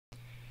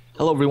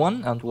Hello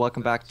everyone, and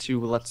welcome back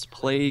to Let's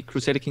Play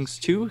Crusader Kings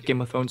 2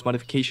 Game of Thrones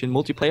Modification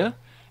Multiplayer.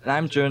 And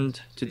I'm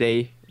joined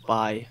today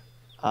by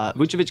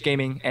Vucevic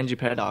Gaming, NG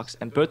Paradox,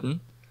 and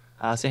Burton.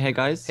 Say hey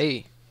guys.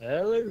 Hey.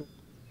 Hello.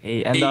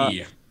 Hey, and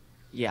Hey.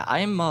 yeah,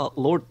 I'm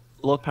Lord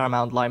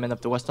Paramount Lyman of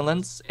the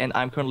Westernlands, and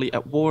I'm currently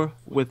at war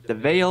with the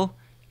Vale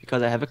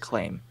because I have a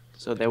claim.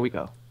 So there we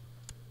go.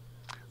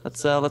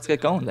 Let's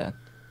get going then.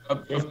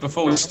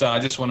 Before we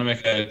start, I just want to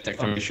make a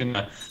declaration.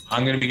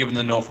 I'm going to be giving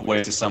the North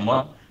away to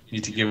someone. You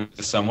need to give it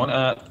to someone.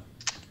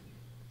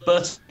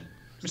 But,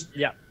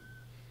 Yeah,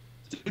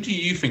 who do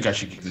you think I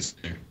should give this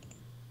to?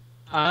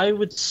 I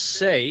would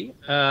say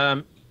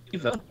either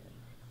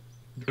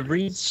the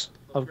Reeds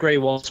of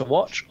Greywater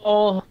Watch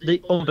or the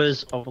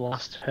Umbers of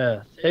Last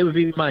Hearth. They would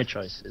be my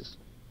choices.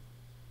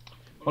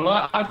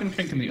 Well, I've been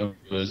thinking the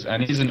Umbers,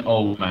 and he's an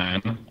old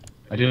man.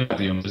 I do like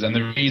the Umbers, and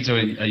the Reeds are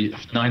a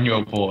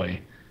 9-year-old boy.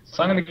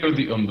 So I'm going to go with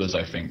the Umbers,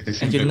 I think. They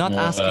seem And a you're bit not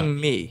more, asking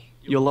me.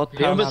 You're Lord The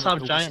Paramount Umbers have of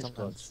the giant Westernlands.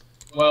 swords.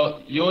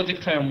 Well, you're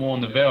declaring war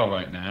on the Vale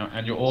right now,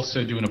 and you're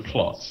also doing a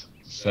plot.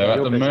 So at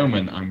You're the busy.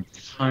 moment, I'm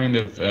kind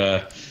of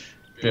a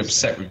bit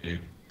upset with you.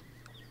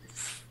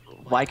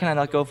 Why can I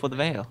not go for the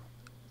Vale?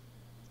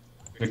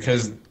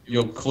 Because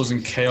you're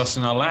causing chaos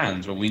in our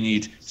lands where we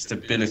need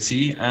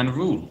stability and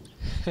rule.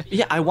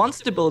 Yeah, I want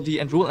stability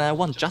and rule, and I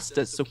want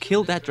justice. So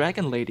kill that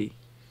dragon lady.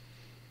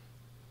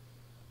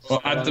 Well,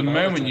 at the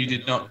moment, we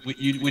did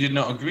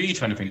not agree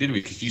to anything, did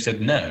we? Because you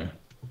said no.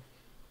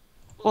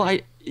 Well,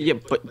 yeah,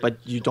 but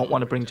you don't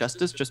want to bring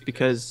justice just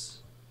because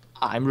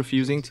I'm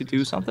refusing to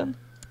do something?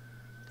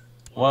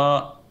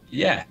 Well,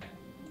 yeah,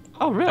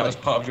 Oh, that really? was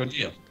part of your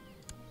deal.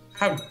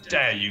 How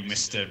dare you,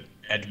 Mr.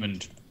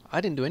 Edmund?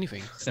 I didn't do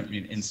anything. Sent me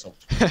an insult.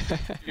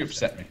 You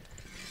upset me.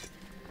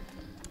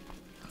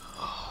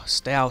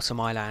 Stay out of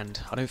my land.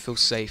 I don't feel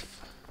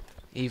safe.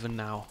 Even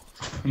now.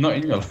 I'm not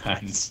in your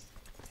hands.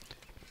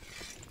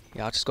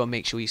 Yeah, I just gotta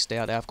make sure you stay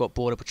out there. I've got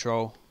border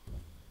patrol.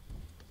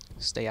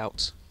 Stay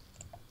out.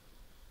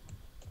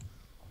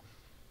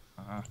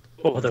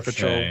 Border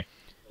Patrol. Okay.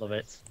 Love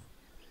it.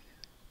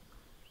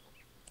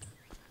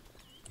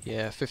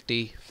 Yeah,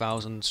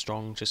 50,000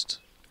 strong. Just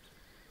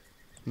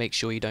make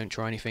sure you don't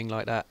try anything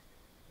like that.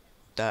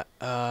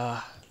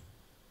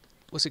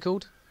 What's it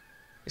called?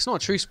 It's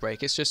not a truce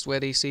break. It's just where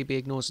the CB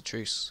ignores the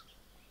truce.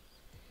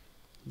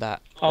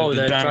 That. Oh,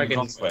 the damn dragon.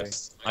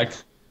 conquest.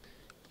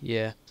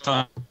 Yeah.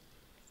 I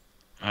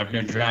have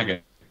no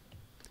dragon.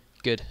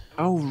 Good.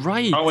 Oh,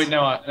 right. Oh wait,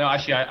 no,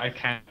 actually, I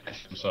can't.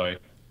 I'm sorry.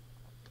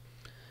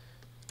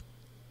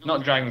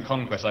 Not Dragon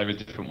Conquest. I have a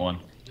different one.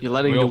 You're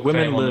letting We the all claim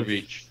women on the live.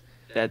 beach.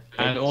 That,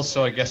 And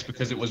also, I guess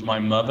because it was my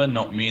mother,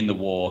 not me in the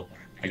war,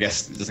 I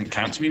guess it doesn't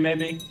count to me,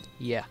 maybe?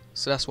 Yeah.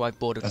 So that's why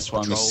border That's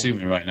patrol. what I'm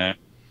assuming right now.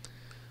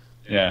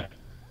 Yeah.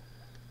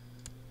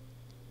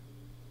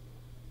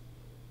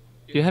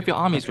 you have your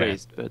armies Okay.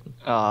 raised, but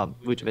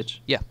Vucevic.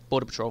 Yeah,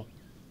 border patrol.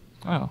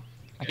 Oh.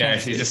 I Yeah,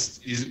 can't see.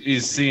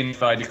 he's seeing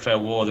if I declare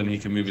war, then he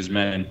can move his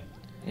men.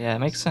 Yeah, it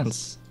makes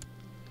sense.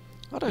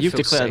 I don't You've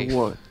feel declared safe.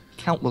 war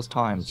countless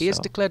times. He has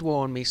so. declared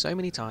war on me so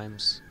many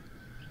times.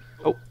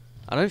 Oh.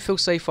 I don't feel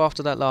safe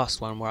after that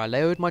last one where I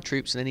lowered my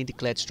troops and then he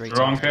declared straight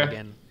Dronka? after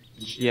again.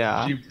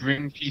 Yeah. You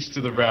bring peace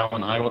to the realm,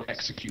 and I will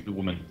execute the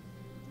woman.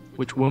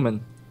 Which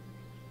woman?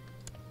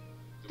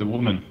 The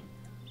woman.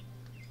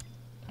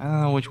 I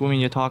don't know which woman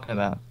you're talking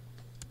about.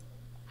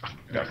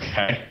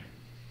 Okay.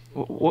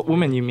 What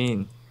woman you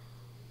mean?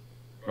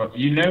 Well,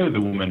 you know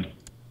the woman.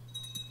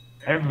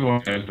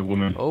 Everyone knows the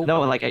woman. Oh,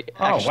 No, like I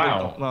Oh, actually wow.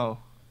 don't know.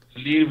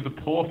 The leader of the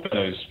poor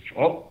fellows.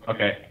 Oh,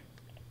 okay.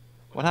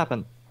 What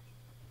happened?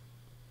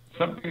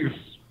 Something's...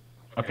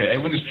 Okay,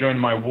 everyone's joined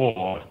my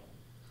war.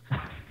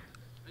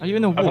 Are you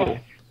in a war?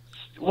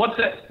 What's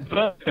it?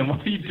 Burton,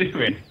 what are you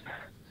doing?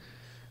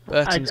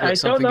 Burton's I got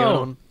something don't going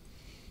know. on.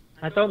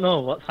 I don't know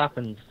what's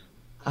happened.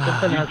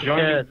 Something You has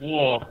joined occurred. the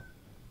war.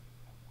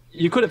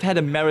 You could have had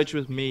a marriage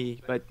with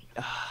me, but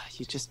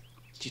you just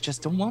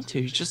don't want to.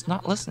 You're just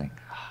not listening.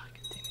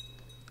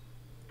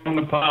 From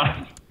the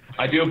past.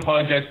 I do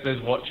apologize to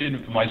those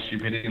watching for my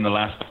stupidity in the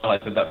last call. I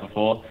said that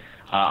before.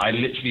 I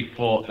literally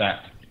thought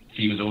that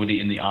she was already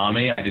in the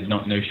army. I did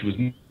not know she was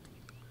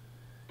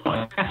not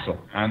in a castle,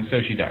 and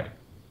so she died.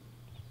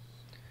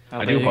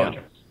 I do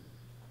apologize.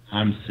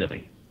 I'm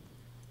silly.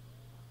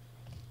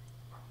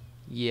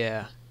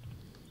 Yeah.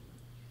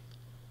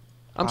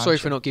 I'm sorry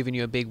for not giving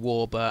you a big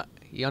war, but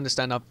you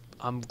understand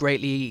I'm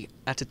greatly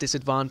at a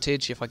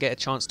disadvantage. If I get a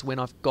chance to win,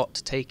 I've got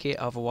to take it.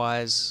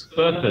 Otherwise,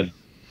 Burton,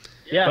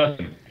 Yeah.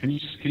 Burton, can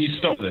you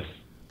stop this?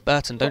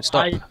 Burton, don't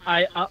stop.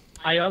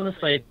 I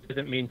honestly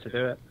didn't mean to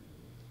do it.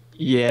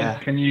 Yeah.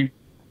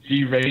 Do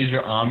you raise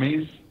your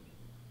armies?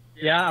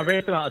 Yeah, I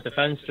raised them out of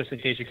defense just in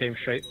case you came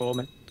straight for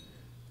me.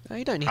 No,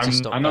 you don't need to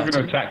stop. I'm not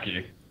going Burton. to attack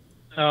you.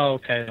 Oh,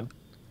 okay. Then.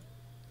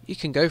 You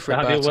can go for it,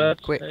 Have your Burton.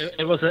 word. Quick,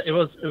 It was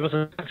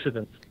an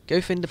accident.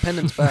 go for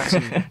independence,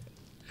 Burton.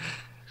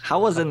 How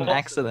was it an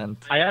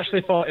accident? I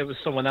actually thought it was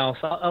someone else.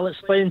 I'll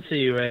explain to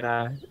you in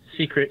a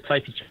secret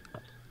typey chat.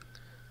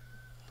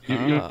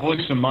 Your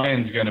voice and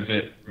mine's going a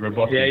bit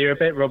robotic. Yeah, you're a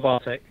bit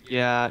robotic.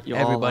 Yeah, you're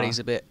Everybody's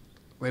all, a bit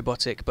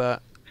robotic,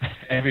 but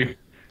Every.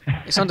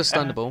 it's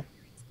understandable.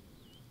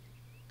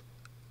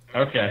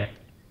 Okay.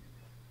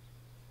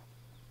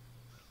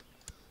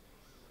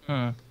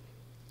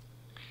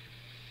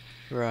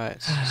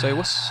 Right. So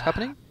what's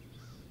happening?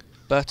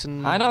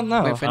 Burton I don't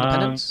know. with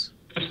independence?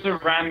 Just a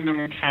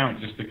random count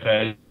just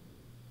declared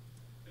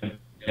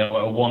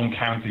a one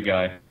county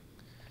guy,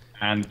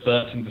 and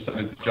Burton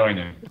decided to join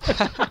him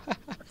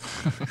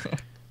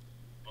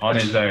on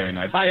his own.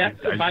 I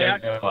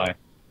don't know why.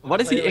 What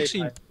is he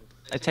actually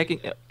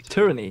attacking?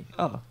 Tyranny.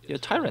 Oh, you're a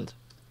tyrant.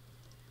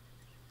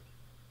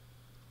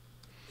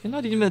 You're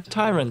not even a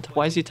tyrant.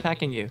 Why is he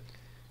attacking you?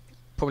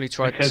 Probably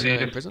tried Because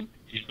to prison.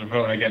 he's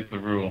voting against the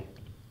rule.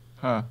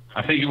 Huh.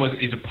 I think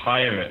he's a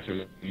pirate,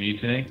 so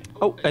mutiny.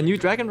 Oh, a new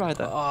dragon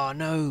rider. Oh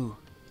no.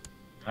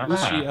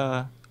 Who's she?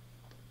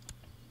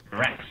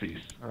 Raxes.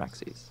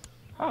 Araxes.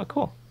 Oh,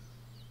 cool.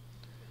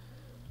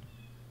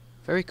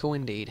 Very cool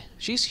indeed.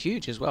 She's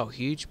huge as well.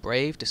 Huge,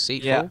 brave,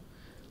 deceitful. Yeah.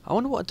 I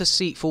wonder what a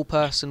deceitful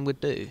person would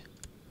do.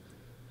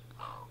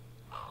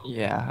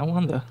 Yeah, I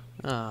wonder.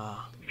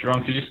 Ah.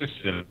 Drunk is just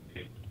silly.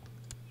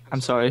 I'm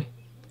sorry.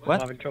 I'm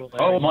What? having trouble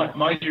there. Oh,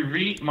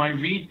 my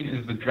region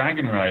is the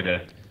Dragon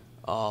Rider.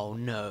 Oh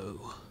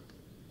no.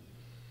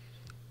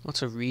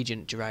 What's a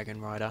regent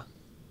dragon rider?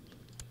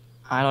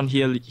 I don't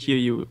hear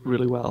you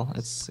really well.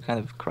 It's kind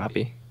of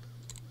crappy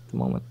at the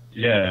moment.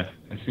 Yeah,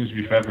 it seems to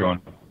be for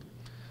everyone.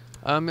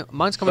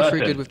 Mine's coming through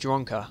Burton. good with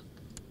Dronka.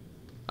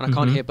 And I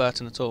can't Mhm. hear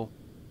Burton at all.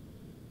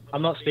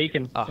 I'm not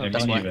speaking. Ah, Yeah,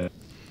 that's me why. neither.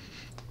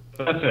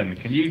 Burton,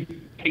 can you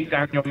take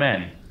down your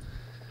men?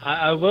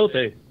 I will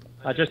do.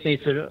 I just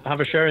need to have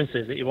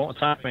assurances that you won't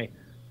attack me.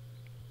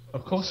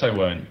 Of course I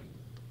won't.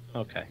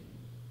 Okay.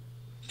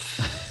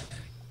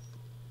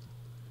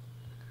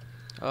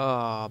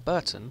 Ah,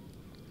 Burton.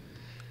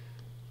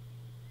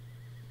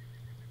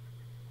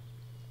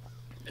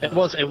 It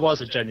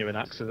was a genuine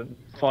accident.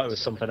 I thought it was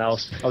something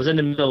else. I was in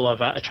the middle of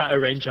trying to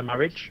arrange a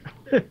marriage,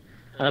 and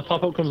a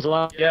pop-up comes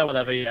along. Yeah,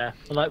 whatever. Yeah.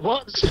 I'm like,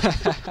 what?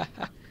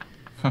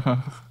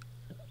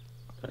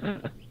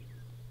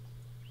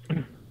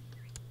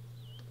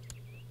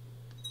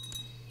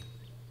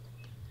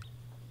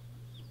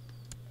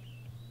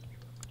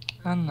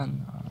 No.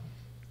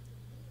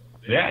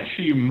 They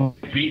actually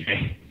might beat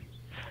me.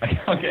 I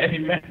can't get any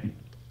men.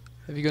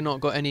 Have you not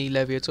got any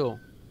levy at all?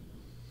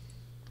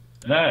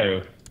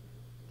 No.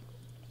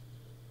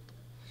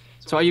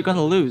 So are you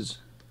gonna lose?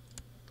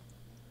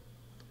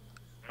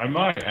 I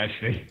might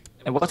actually.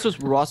 And what's with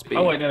Rosby?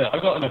 Oh wait, no,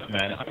 I've got enough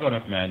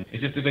men.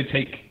 It's just that they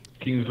take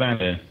King's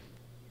Landing.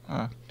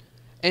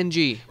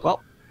 NG.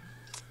 Well.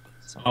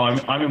 Oh,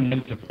 I'm in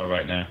Winterfell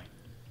right now.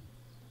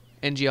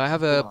 NG, I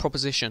have a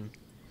proposition.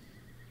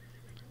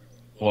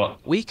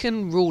 What? We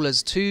can rule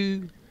as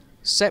two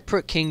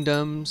separate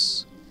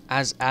kingdoms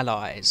as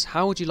allies.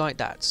 How would you like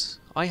that?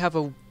 I have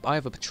a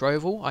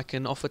betrothal I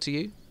can offer to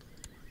you.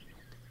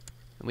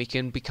 And we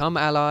can become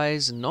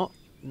allies and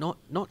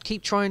not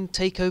keep trying to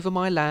take over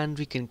my land.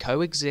 We can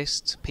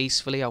coexist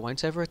peacefully. I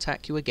won't ever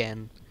attack you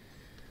again.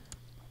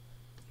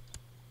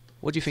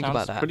 What do you think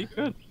about that? Pretty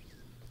good.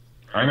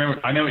 I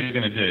know what you're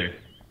gonna do.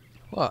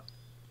 What?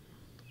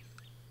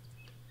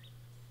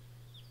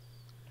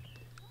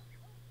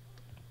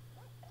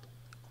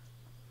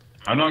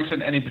 I'm not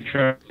accepting any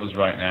betrothals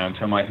right now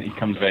until he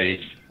comes of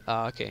age.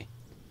 Ah, okay.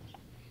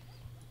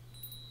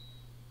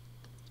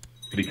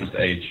 Till he comes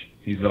to age.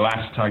 He's the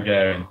last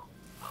Targaryen.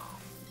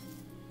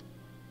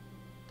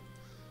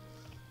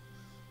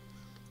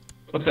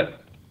 What's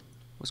that?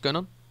 What's going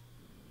on?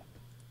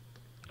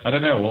 I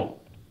don't know what.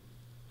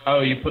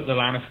 Oh, you put the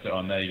Lannister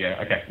on. There you go.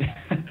 Okay.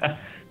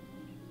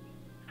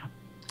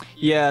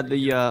 Yeah,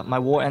 the my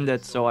war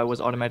ended, so I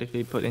was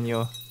automatically put in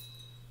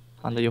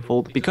under your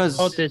fold because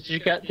Oh, did you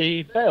get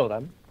the veil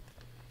then?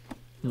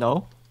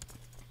 no,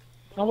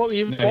 Oh, what were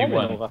you No, you forming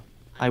won. over?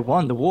 I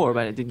won the war,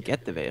 but I didn't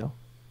get the veil.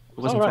 It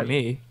wasn't for right.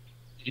 me.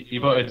 You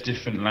put a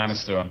different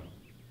Lannister on.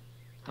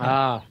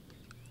 Ah.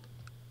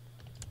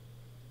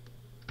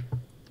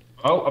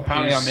 Oh,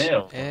 apparently I'm Who's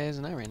ill. heirs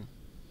and Arryn?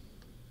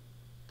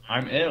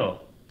 I'm ill.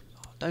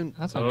 Oh, don't.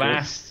 That's The not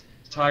last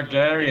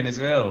Targaryen is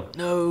ill.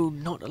 No,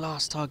 not the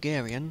last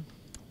Targaryen.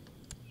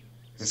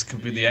 This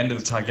could be the end of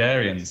the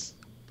Targaryens.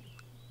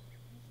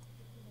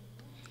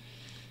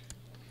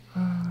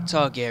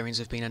 Targaryens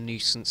have been a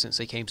nuisance since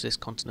they came to this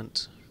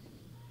continent.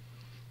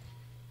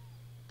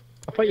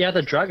 I thought you had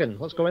a dragon.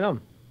 What's going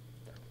on?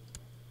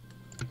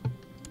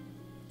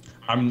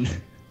 I'm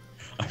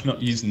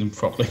not using them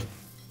properly.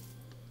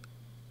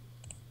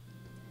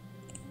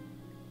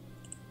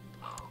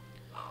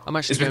 I'm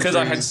actually It's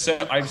going because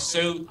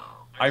through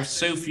I have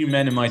so few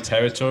men in my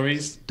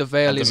territories. the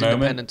Vale at the is moment.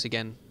 independent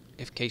again,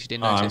 in case you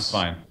didn't Oh, I'm notice.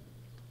 fine.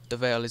 The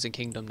Vale is a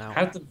kingdom now.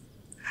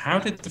 How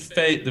did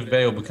the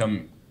Vale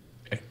become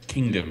a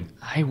kingdom?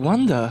 I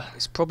wonder.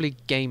 It's probably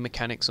game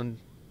mechanics on,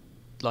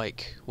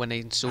 like, when they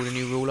installed a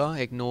new ruler,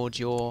 ignored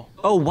your...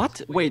 Oh,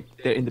 what? Wait,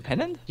 they're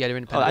independent? Yeah, they're Oh, I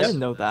independent. didn't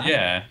know that.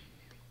 Yeah.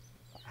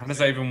 How does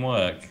that even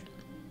work?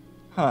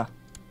 Huh.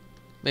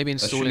 Maybe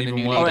installing a shouldn't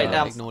new even leader. work. Alright,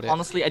 now, Ignored it.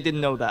 honestly, I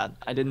didn't know that.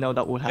 I didn't know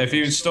that would happen. If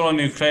you install a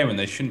new claimant,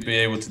 they shouldn't be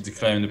able to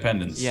declare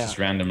independence Yeah. just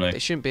randomly. They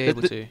shouldn't be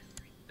able to.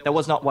 That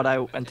was not what I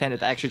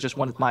intended. I actually just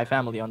wanted my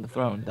family on the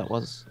throne. That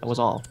was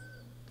all.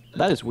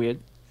 That is weird.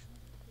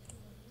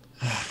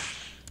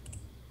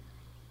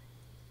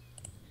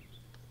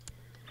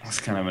 That's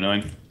kind of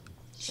annoying.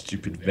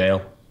 Stupid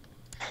veil.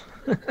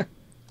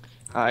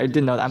 I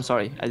didn't know that. I'm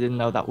sorry. I didn't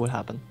know that would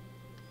happen.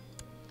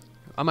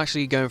 I'm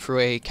actually going through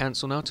a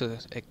council now to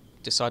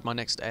decide my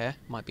next heir.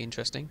 Might be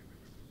interesting.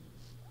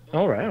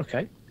 All right.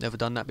 Okay. Never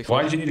done that before.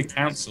 Why do you need a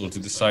council to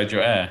decide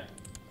your heir?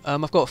 I've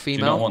got a Do you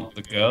not female. want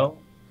the girl?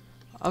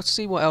 I'll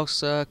see what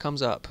else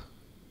comes up.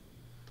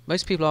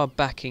 Most people are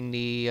backing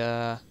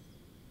the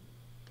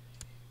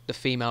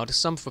female. There's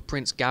some for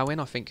Prince Gawain,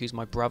 I think, who's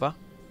my brother.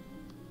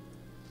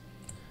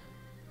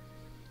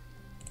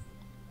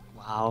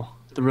 Wow.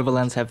 The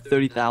Riverlands have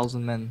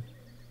 30,000 men.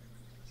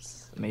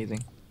 It's amazing.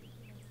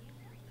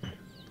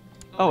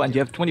 Oh, and you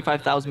have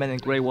 25,000 men in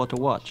Greywater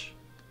Watch.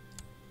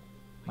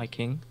 My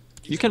king.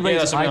 You can raise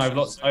that's what I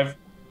mean. five-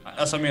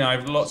 That's what I mean. I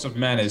have lots of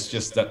men. It's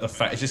just that the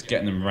fact it's just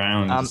getting them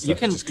round. And you stuff,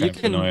 can just kind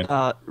of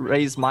annoying.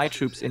 raise my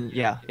troops in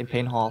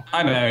Pain Hall.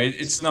 I know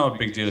it's not a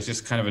big deal. It's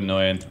just kind of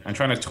annoying. I'm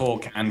trying to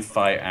talk and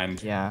fight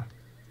and Yeah.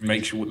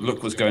 make sure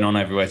look what's going on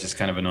everywhere. It's just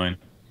kind of annoying.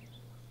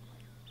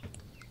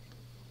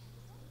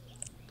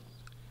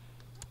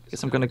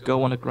 Guess I'm gonna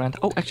go on a grand.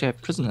 Oh, actually, I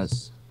have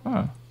prisoners.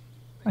 Oh,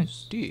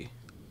 nice. Do you?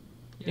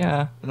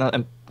 Yeah,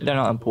 they're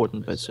not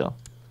important, but still.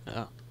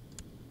 Oh.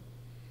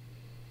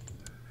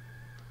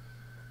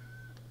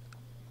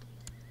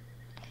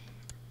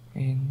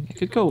 And I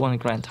could go on a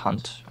grand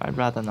hunt. I'd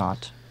rather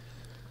not.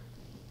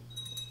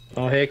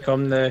 Oh, here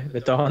come the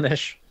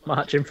Danish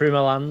marching through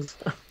my lands.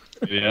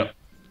 Yeah.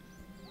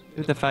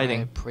 Who's the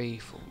fighting? I pray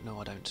for...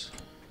 No, I don't.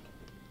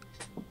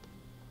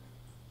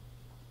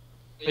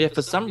 Yeah,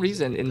 for some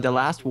reason, in the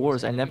last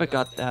wars, I never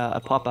got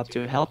a pop-up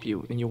to help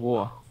you in your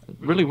war.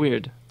 Really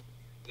weird.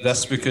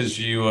 That's because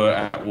you were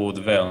at war with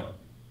the Vale.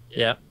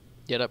 Yeah.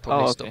 Yeah, that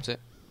probably okay. stopped it.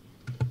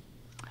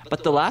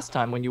 But the last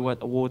time when you were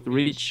at war with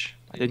Reach,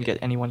 I didn't get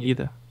anyone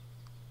either.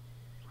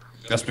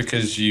 That's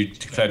because you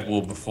declared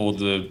war before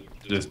the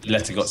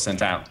letter got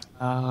sent out.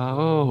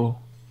 Oh.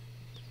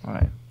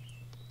 Alright.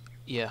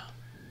 Yeah.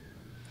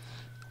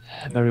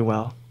 Very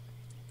well.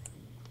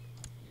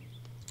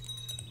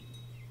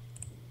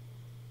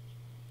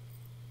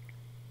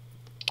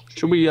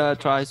 Should we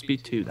try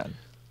speed 2 then?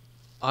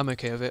 I'm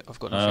okay with it. I've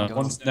got nothing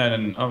going on. No,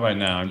 not right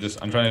now. I'm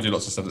trying to do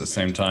lots of stuff at the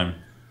same time.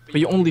 But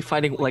you're only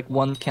fighting like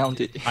one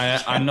county.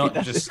 I'm not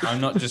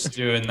just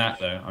doing that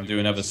though. I'm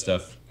doing other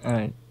stuff.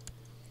 Alright.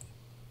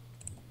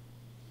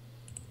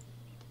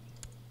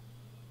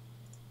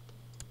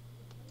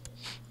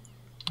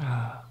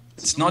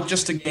 It's not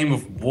just a game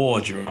of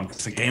war, Jerome.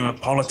 It's a game of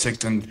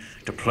politics and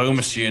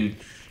diplomacy and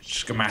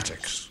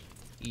schematics.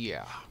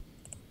 Yeah.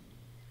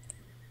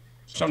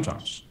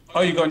 Sometimes.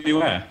 Oh, you got a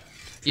new heir?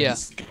 Yeah.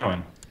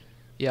 Going.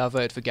 Yeah, I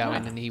voted for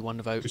Gawain and he won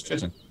the vote. Who's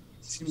chosen?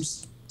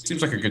 Seems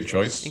like a good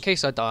choice. In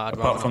case I die, I'd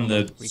Apart rather from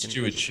not the Regent.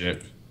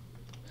 stewardship.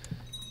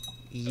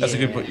 Yeah. That's a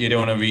good point. You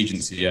don't want a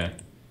regency, yeah.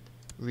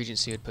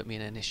 Regency would put me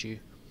in an issue.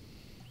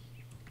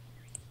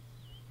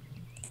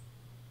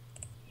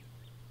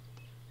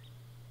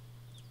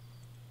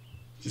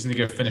 Just need to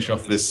go finish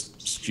off this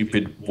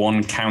stupid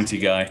one county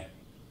guy.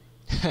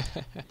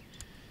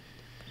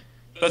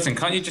 Listen,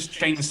 can't you just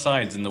change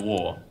sides in the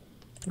war?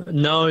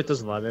 No, it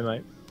doesn't like me,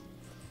 mate.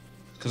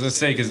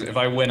 Because if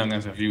I win, I'm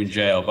going to have you in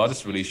jail, but I'll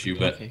just release you,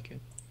 but Okay, good.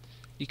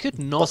 You could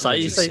not What's that?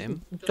 You release say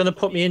him. gonna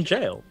put me in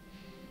jail?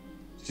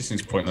 it just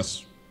seems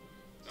pointless.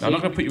 No, I'm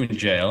not going to put you in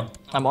jail.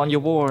 I'm on your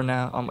war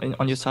now. I'm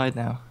on your side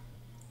now.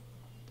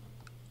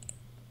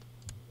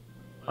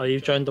 Oh,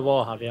 you've joined the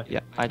war, have you? Yeah,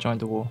 I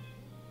joined the war.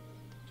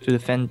 To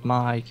defend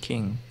my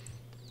king.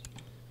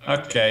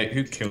 Okay,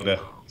 who killed her?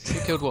 Who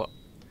killed what?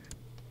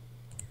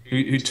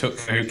 Who took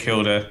her? Who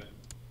killed her?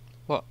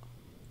 What?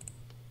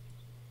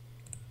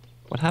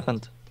 What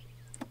happened?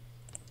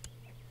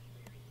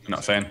 I'm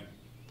not saying.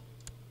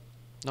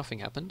 Nothing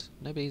happened.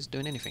 Nobody's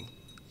doing anything.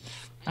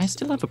 I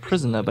still have a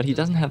prisoner, but he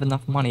doesn't have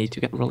enough money to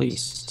get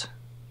released.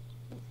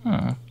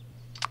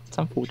 It's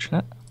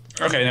unfortunate.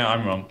 Okay, no,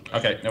 I'm wrong.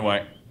 Okay, no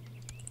way.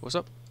 What's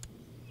up?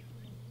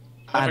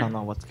 I don't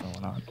know what's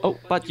going on. Oh,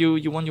 but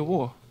you won your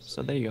war,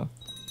 so there you go.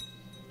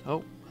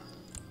 Oh,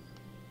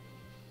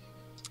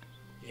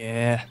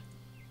 Yeah,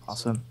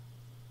 awesome.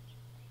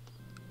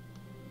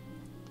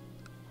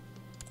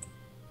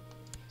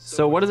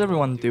 So what is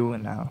everyone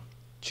doing now?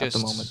 just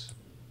At the moment.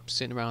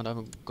 sitting around. I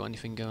haven't got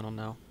anything going on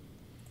now.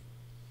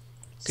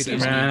 Could Sit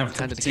use around, any have a cup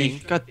hand of of the king.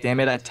 tea. God damn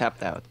it! I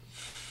tapped out.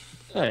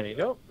 There you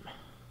go.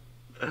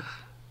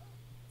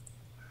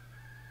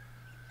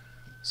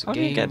 It's a How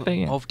do you get game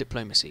bigger? of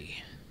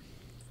diplomacy.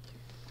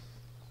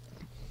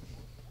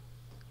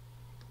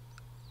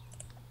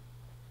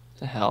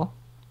 The hell?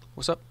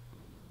 What's up?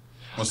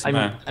 What's the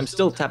matter? I'm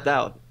still tapped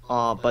out.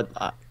 But Do you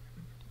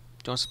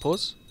want us to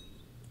pause?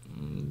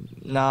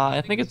 nah,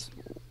 I think it's.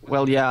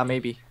 Well, yeah,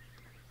 maybe.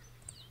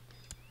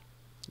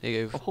 There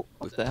you go. Oh,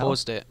 what the hell?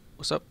 Paused it.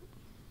 What's up?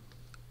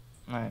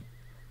 Alright.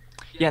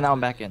 Yeah, now I'm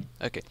back in.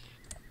 Okay.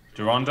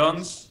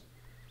 Durandons?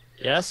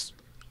 Yes.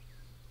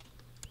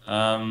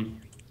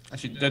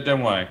 Actually,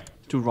 don't worry. 1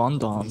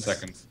 Durandons.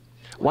 second.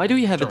 Why do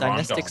you have a Durandons.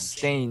 dynastic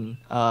stain,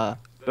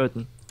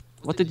 Burton?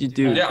 What did you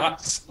do? Yeah,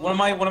 one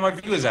of my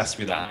viewers asked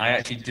me that, and I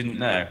actually didn't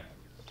know.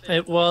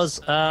 It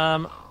was.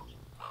 I'm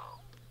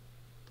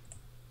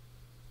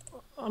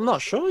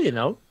not sure. You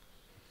know.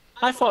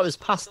 I thought it was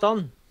passed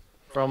on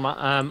from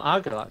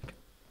Argalak.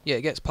 Yeah,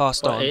 it gets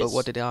passed But on, but it's-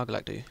 what did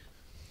Argalak do?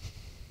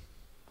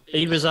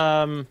 He was.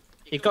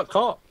 He got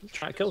caught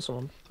trying to kill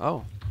someone.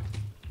 Oh.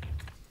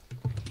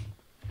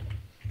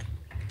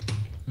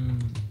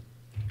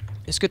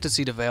 It's good to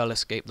see the Veil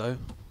escape, though,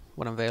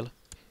 when I'm Veil.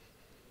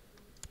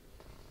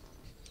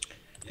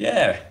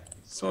 Yeah,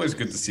 it's always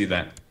good to see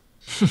that.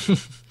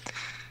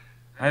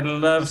 I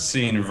love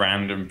seeing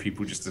random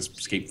people just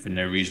escape for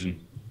no reason.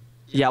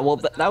 Yeah, well,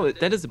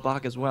 that is a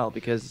bug as well,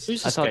 because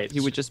Who's I thought he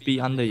escaped? would just be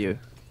under you.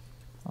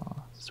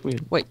 Oh, it's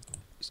weird. Wait.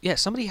 Yeah,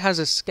 somebody has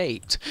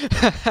escaped.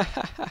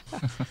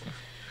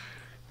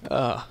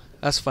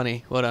 That's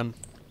funny. Well done.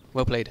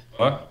 Well played.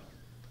 What?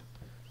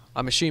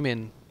 I'm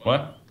assuming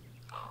What?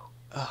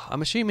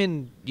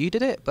 you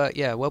did it, but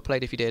yeah, well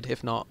played if you did.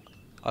 If not,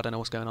 I don't know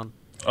what's going on.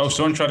 Oh,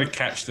 someone tried to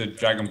catch the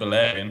Dragon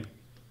Balerian.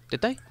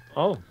 Did they?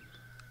 Oh.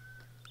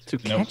 To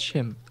Nope. catch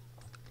him.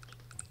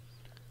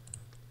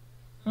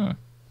 Hmm.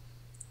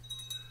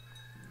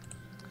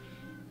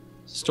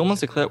 Stormlands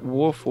declared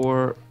war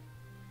for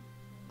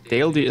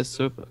Dale the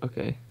Usurper.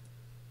 Okay.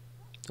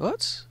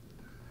 What?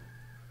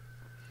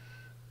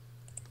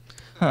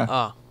 Huh.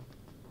 Ah.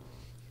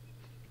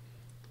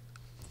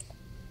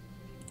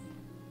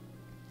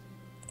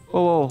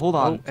 Whoa, hold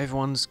on. Oh,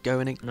 everyone's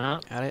going No.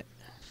 at it.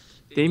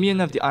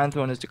 Damien of the Iron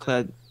Throne has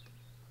declared.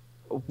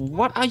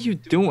 What are you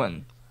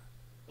doing?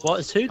 What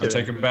is who I'm doing?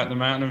 taking back the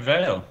Mountain of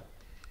Vale,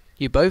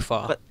 You both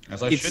are. But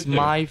as I it's should do.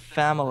 my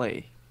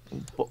family.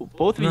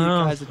 Both of you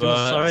No, guys are doing.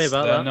 But Sorry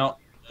about they're that.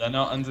 They're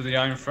not under the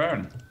Iron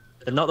Throne.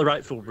 They're not the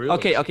rightful rulers.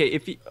 Okay, okay.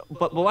 If you,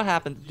 but what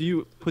happened? Do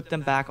you put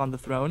them back on the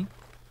throne?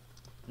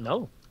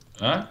 No.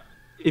 Huh?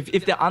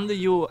 If they're under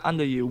you,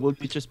 will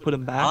you just put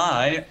them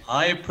back?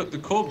 I put the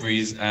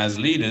Corbries as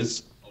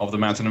leaders of the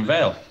Mountain of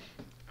Vale,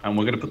 and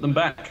we're going to put them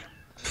back.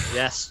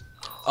 Yes.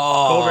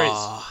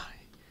 Oh.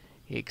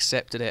 He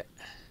accepted it.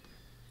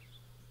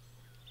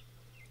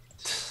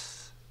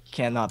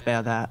 Cannot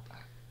bear that.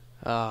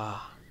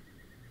 Ah.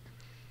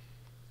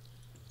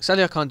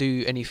 Sadly, I can't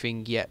do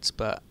anything yet,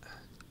 but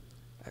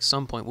at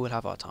some point we'll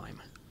have our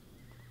time.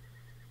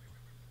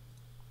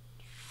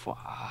 Fuck.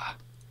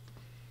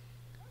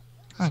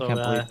 I So, can't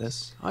believe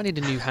this. I need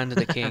a new Hand of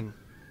the King.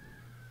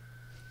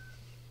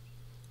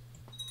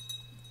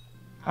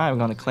 I'm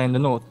gonna claim the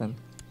north then.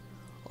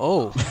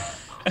 Oh.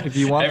 If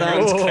you want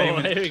Everyone's that, Oh,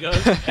 claiming- here we go.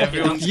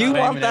 Everyone's if you want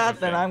claiming that,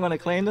 then everything. I'm gonna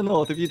claim the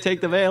north. If you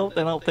take the Vale,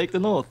 then I'll take the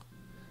north.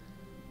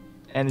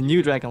 And a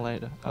new dragon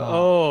later.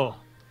 Oh.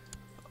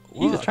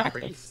 He's What?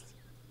 attractive.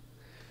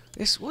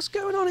 What's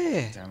going on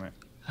here? Damn it.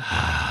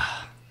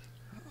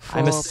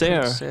 I'm a For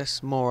Seer.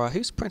 Princess Mora.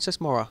 Who's Princess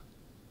Mora?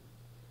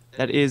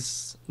 That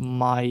is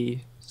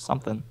my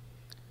something.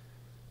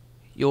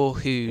 Your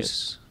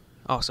who's?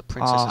 Oh, it's a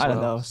princess as well. I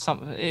don't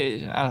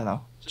know. I don't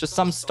know. Just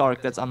some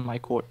Stark that's on my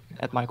court.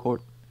 At my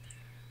court.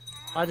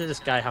 Why did this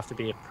guy have to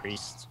be a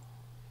priest?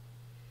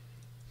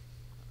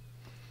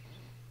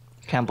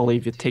 Can't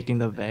believe you're taking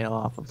the veil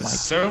off of my. There's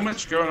so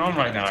much going on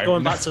right now.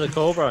 Going back to the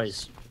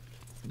Cobras.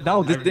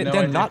 No, I have no they're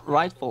idea. not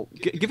rightful.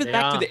 Give it They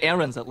back to are. the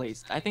Aarons at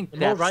least. I think They're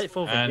more that's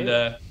rightful than And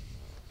you.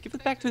 Give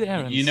it back to the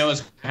Aarons. you know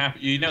what's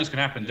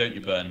gonna happen, don't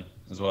you, Burn?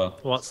 As well.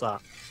 What's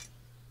that?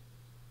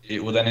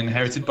 It will then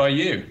inherited by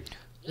you.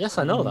 Yes,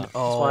 I know that. That's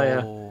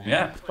Oh.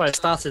 Yeah. why I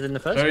started in the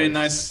first Very place.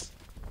 nice.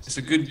 It's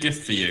a good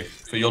gift for you,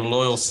 for your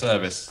loyal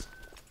service.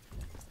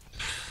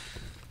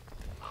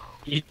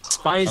 You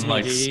despise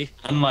me, do you?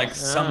 Unlike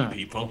some Ah.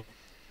 people.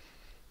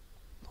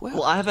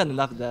 Well, I haven't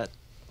enough of that.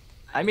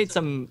 I made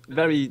some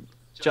very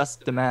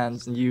just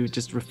demands, and you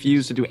just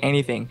refuse to do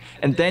anything,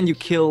 and then you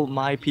kill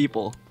my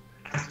people.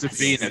 After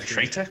being a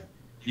traitor,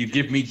 you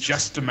give me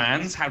just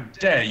demands? How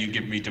dare you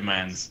give me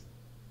demands?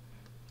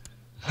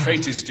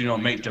 Traitors do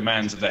not make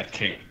demands of their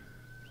king.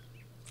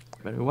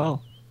 Very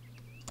well.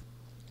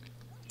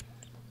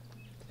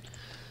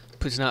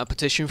 Putting out a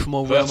petition for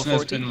more realm Burton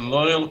has authority. been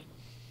loyal.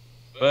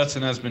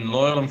 Burton has been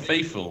loyal and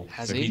faithful,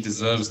 Has so he? he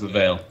deserves the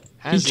veil.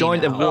 Has he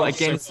joined a now? war Oh, so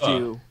against far.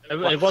 you. It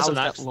What- wasn't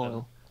how's that accident.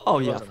 loyal? Oh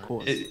It yeah, wasn't of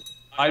course.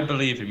 I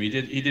believe him. He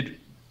did.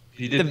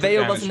 The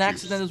veil was an damage to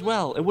accident as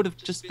well. It would have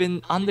just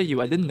been under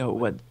you. I didn't know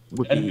what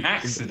would be. An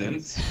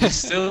accident.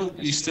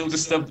 You still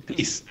disturbed the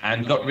peace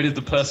and got rid of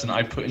the person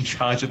I put in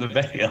charge of the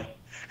veil.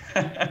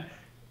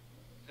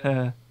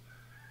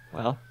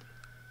 Well.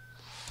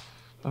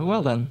 Oh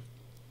well then.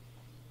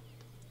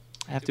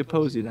 I have to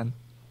oppose you then.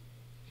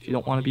 If you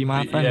don't want to be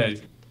my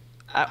friend.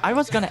 Yeah, I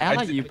was gonna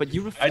ally did- you, but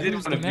you refused I didn't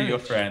want the to be your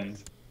marriage.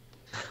 friend.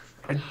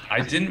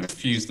 I didn't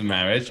refuse the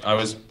marriage. I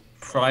was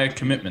prior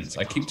commitments.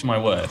 I keep to my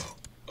word.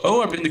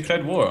 Oh, I've been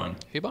declared war on.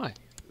 Who by?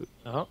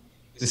 Oh.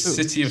 the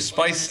city of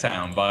Spice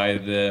Town by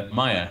the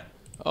Maya.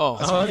 Oh,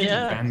 Oh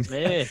yeah, Random.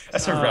 maybe.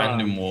 That's a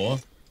random war.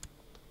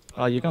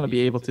 Oh, you're gonna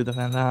be able to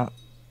defend that.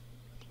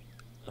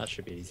 That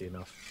should be easy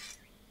enough.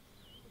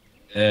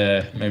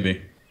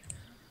 Maybe.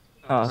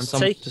 Oh,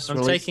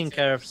 I'm taking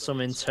care of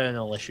some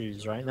internal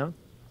issues right now.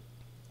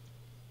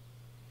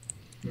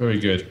 Very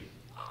good.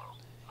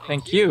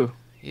 Thank you.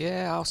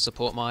 yeah, I'll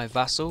support my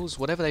vassals.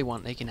 Whatever they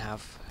want, they can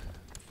have.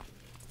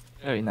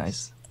 Very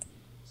nice.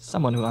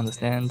 Someone who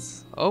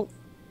understands. Oh.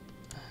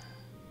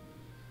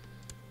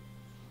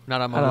 Now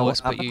that my Hello,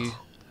 voice what put you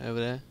over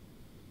there.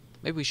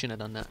 Maybe we shouldn't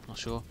have done that, not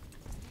sure.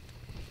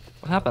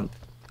 What happened?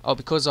 Oh,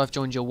 because I've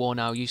joined your war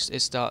now,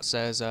 it starts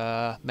as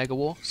a mega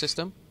war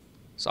system.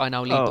 So I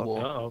now lead the Oh.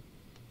 war. Uh-oh.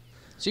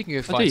 So you can go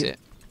Oh, do fight you? it.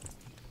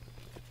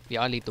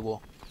 Yeah, I lead the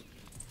war.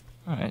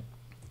 Alright.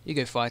 You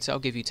go fight it, I'll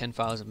give you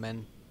 10,000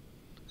 men.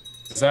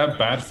 Is that a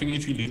bad thing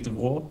if you lead the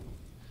war?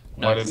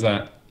 No. Why does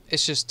that?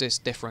 It's just it's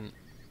different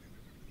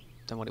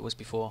than what it was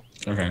before.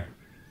 Okay.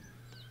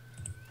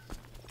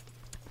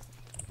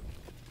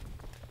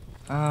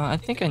 I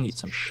think I need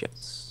some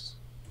ships.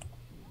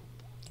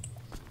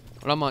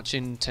 Well, I'm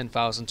marching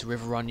 10,000 to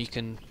River Run. You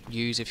can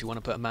use if you want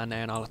to put a man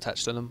there, and I'll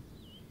attach to them.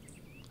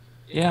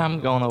 Yeah, I'm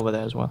going over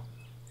there as well.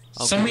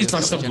 I'll For some give you reason, a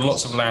I still couple have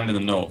lots of generals. land in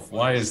the north.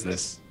 Why is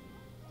this?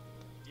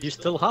 You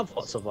still have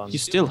lots of land. You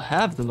still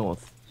have the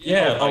north.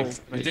 Yeah, Oh, like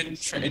right.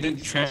 it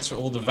didn't transfer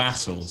all the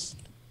vassals.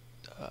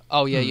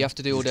 Oh yeah, you have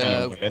to do all It's kind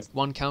of the weird.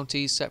 one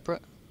counties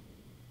separate.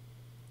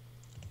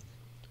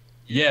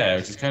 Yeah,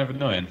 which is kind of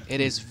annoying.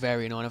 It is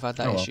very annoying. I've had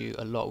that Oh, well. issue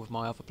a lot with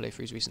my other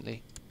playthroughs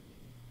recently.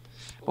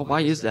 But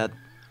why is that?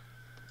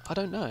 I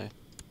don't know.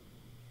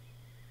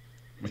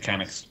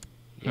 Mechanics.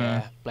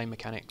 Yeah, blame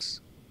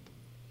mechanics.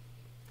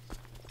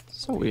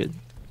 So weird.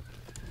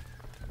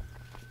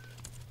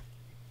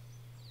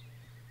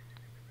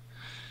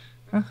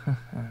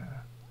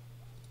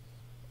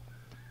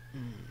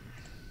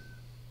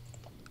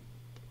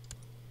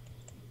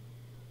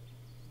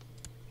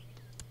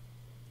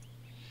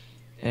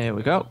 There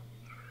we go.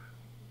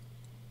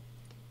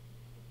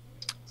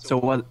 So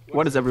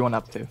what is everyone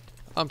up to?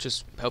 I'm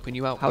just helping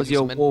you out. How's give you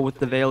your some men. war with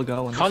the Vale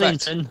going?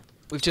 Connington.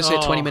 We've just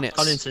hit 20 Oh, minutes.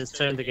 Connington's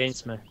turned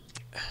against me.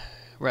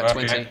 We're at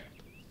Okay. 20.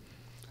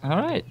 All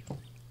right.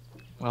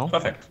 Well,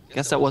 Perfect.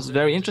 guess that was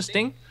very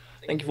interesting.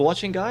 Thank you for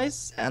watching,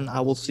 guys, and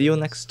I will see you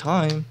next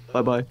time.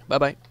 Bye bye. Bye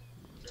bye.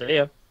 See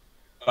ya.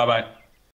 Bye bye.